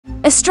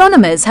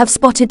Astronomers have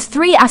spotted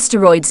 3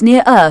 asteroids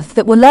near Earth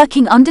that were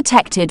lurking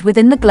undetected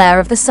within the glare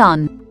of the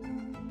Sun.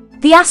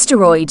 The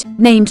asteroid,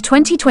 named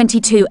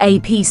 2022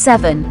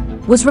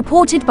 AP7, was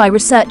reported by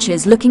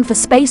researchers looking for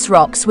space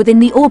rocks within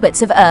the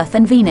orbits of Earth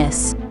and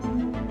Venus.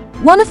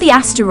 One of the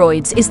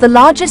asteroids is the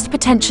largest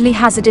potentially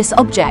hazardous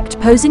object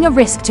posing a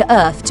risk to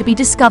Earth to be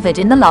discovered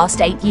in the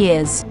last 8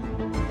 years.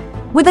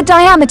 With a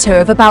diameter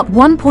of about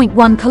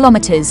 1.1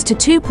 kilometers to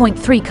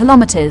 2.3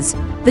 kilometers,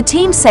 the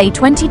team say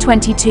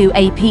 2022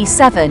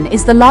 AP7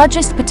 is the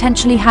largest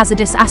potentially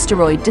hazardous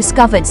asteroid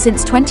discovered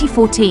since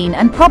 2014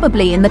 and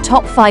probably in the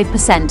top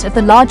 5% of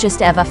the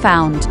largest ever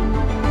found.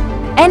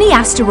 Any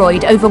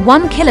asteroid over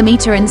 1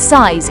 kilometer in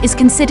size is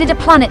considered a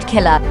planet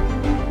killer.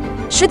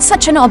 Should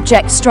such an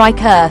object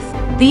strike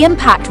Earth, the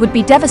impact would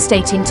be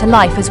devastating to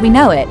life as we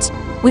know it,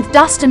 with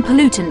dust and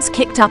pollutants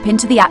kicked up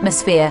into the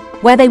atmosphere,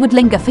 where they would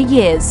linger for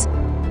years.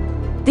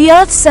 The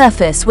Earth's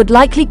surface would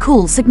likely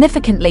cool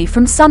significantly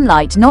from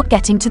sunlight not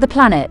getting to the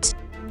planet.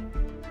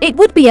 It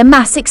would be a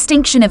mass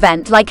extinction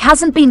event like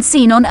hasn't been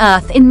seen on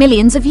Earth in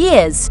millions of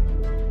years.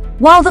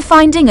 While the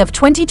finding of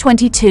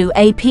 2022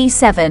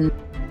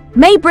 AP7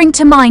 may bring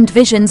to mind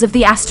visions of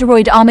the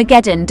asteroid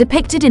Armageddon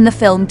depicted in the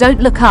film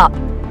Don't Look Up,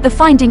 the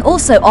finding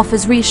also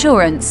offers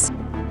reassurance.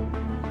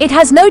 It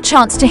has no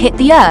chance to hit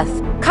the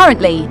Earth,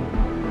 currently.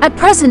 At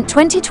present,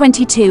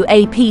 2022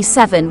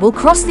 AP7 will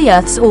cross the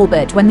Earth's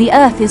orbit when the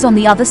Earth is on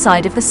the other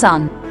side of the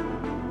Sun.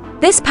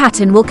 This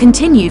pattern will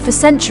continue for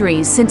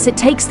centuries since it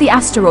takes the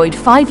asteroid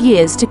 5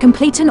 years to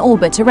complete an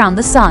orbit around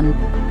the Sun.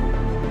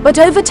 But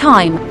over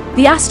time,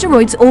 the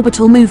asteroid's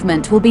orbital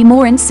movement will be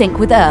more in sync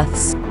with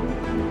Earth's.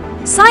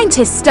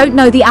 Scientists don't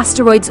know the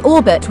asteroid's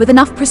orbit with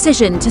enough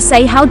precision to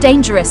say how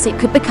dangerous it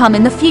could become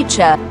in the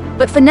future,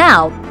 but for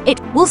now, it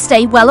will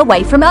stay well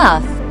away from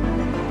Earth.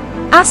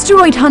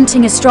 Asteroid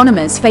hunting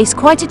astronomers face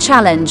quite a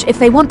challenge if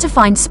they want to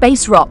find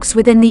space rocks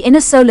within the inner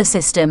solar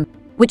system,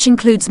 which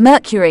includes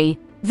Mercury,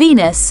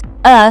 Venus,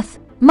 Earth,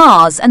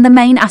 Mars and the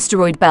main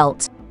asteroid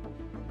belt.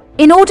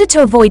 In order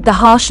to avoid the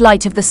harsh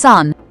light of the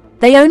Sun,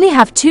 they only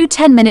have 2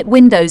 10-minute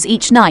windows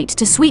each night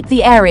to sweep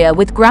the area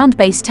with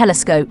ground-based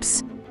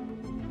telescopes.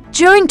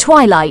 During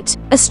twilight,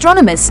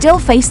 astronomers still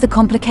face the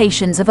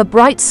complications of a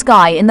bright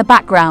sky in the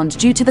background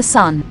due to the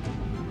Sun.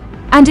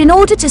 And in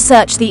order to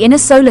search the inner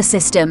solar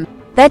system,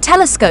 their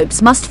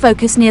telescopes must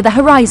focus near the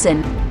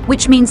horizon,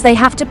 which means they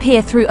have to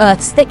peer through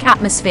Earth's thick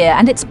atmosphere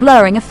and its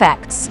blurring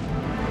effects.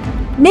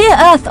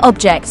 Near-Earth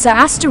objects are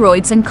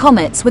asteroids and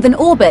comets with an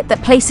orbit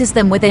that places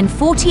them within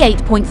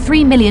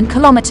 48.3 million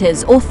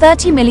kilometers or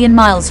 30 million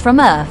miles from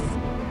Earth.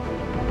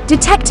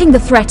 Detecting the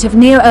threat of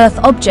near-Earth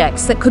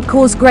objects that could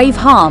cause grave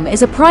harm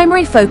is a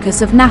primary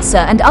focus of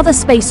NASA and other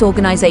space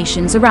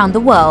organizations around the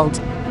world.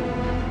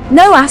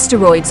 No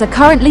asteroids are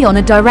currently on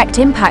a direct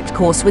impact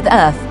course with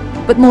Earth,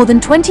 but more than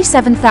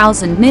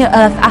 27,000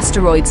 near-Earth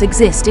asteroids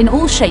exist in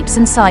all shapes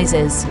and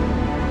sizes.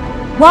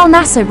 While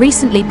NASA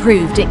recently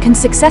proved it can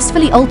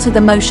successfully alter the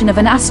motion of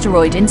an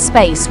asteroid in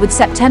space with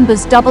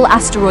September's Double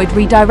Asteroid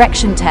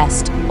Redirection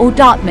Test, or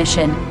DART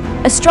mission,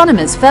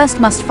 astronomers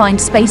first must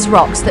find space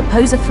rocks that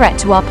pose a threat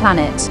to our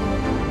planet.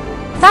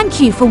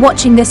 Thank you for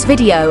watching this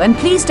video and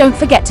please don't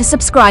forget to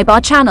subscribe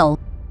our channel.